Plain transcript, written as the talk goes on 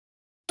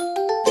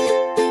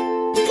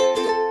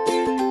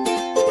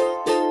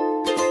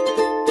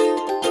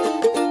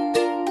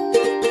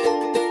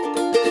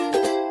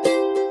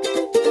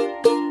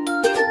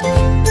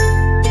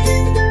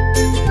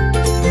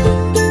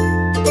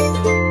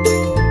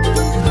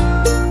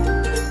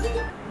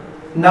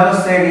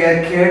Namaste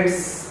dear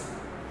kids.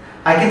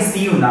 I can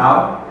see you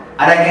now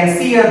and I can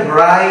see your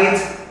bright,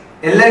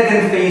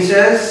 elegant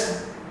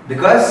faces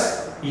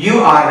because you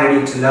are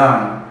ready to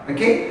learn.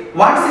 Okay?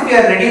 Once if you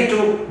are ready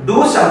to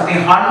do something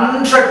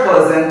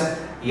 100%,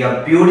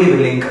 your beauty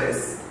will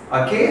increase.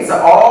 Okay?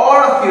 So all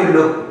of you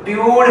look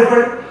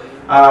beautiful,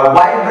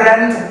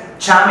 vibrant,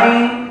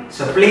 charming.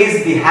 So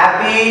please be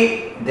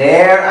happy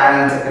there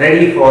and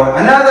ready for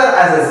another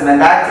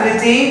assessment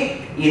activity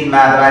in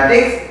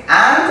mathematics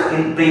and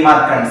in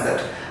pre-math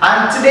concept.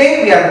 And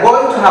today we are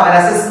going to have an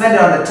assessment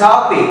on the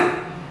topic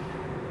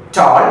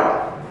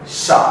tall,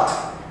 short.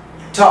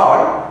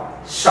 Tall,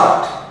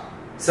 short.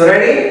 So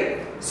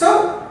ready?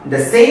 So the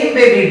same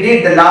way we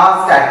did the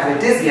last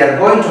activities, we are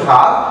going to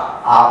have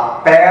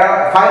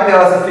a five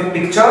pairs of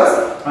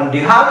pictures, and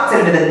you have to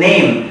tell me the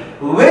name.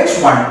 Which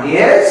one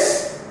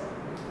is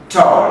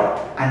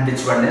tall and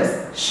which one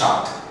is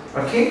short?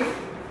 Okay?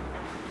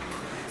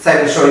 So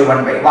I will show you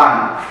one by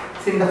one.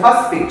 So in the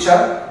first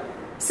picture,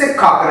 it's a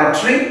coconut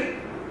tree,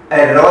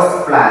 a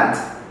rose plant.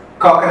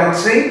 Coconut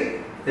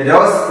tree, a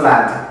rose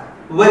plant.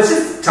 Which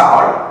is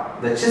tall,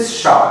 which is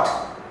short?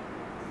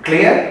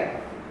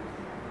 Clear?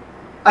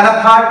 An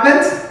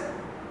apartment,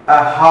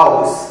 a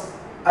house.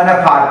 An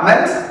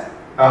apartment,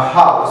 a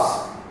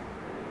house.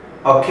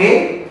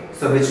 Okay?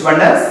 So which one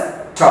is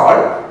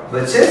tall,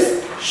 which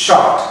is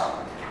short?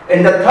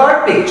 In the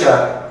third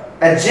picture,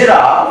 a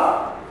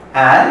giraffe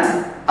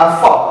and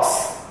a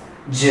fox.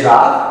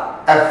 Giraffe,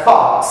 a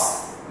fox.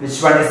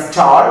 Which one is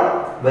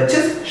tall, which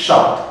is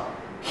short?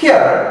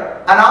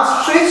 Here, an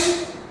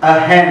ostrich, a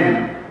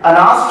hen. An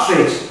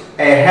ostrich,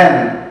 a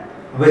hen.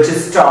 Which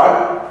is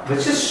tall,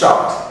 which is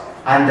short?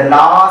 And the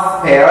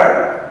last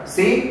pair,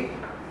 see,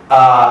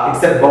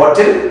 it's a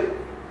bottle.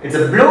 It's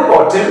a blue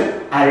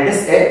bottle and it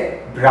is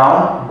a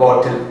brown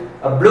bottle.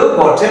 A blue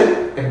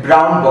bottle, a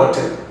brown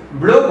bottle.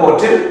 Blue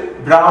bottle,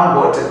 brown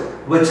bottle.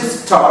 Which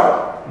is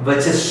tall,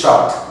 which is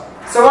short?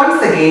 So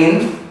once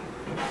again,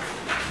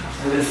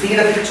 we will see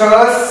the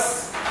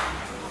pictures.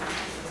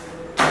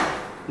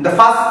 The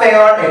first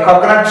pair, a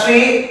coconut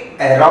tree,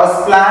 a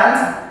rose plant,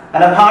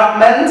 an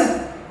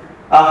apartment,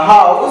 a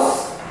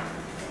house,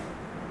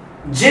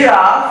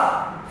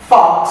 giraffe,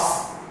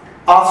 fox,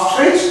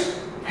 ostrich,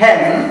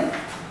 hen,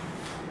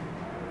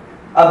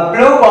 a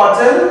blue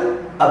bottle,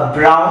 a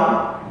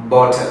brown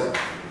bottle.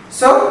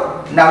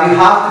 So now you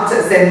have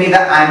to send me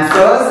the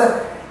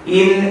answers.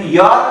 In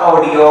your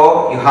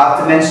audio, you have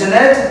to mention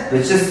it,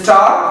 which is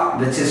tall,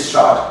 which is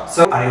short.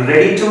 So are you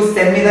ready to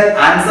send me the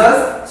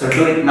answers? So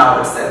do it now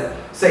itself.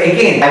 So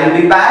again, I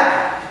will be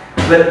back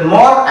with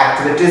more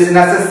activities in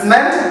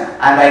assessment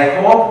and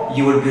I hope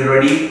you will be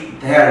ready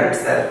there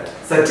itself.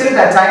 So till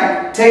that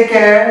time, take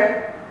care.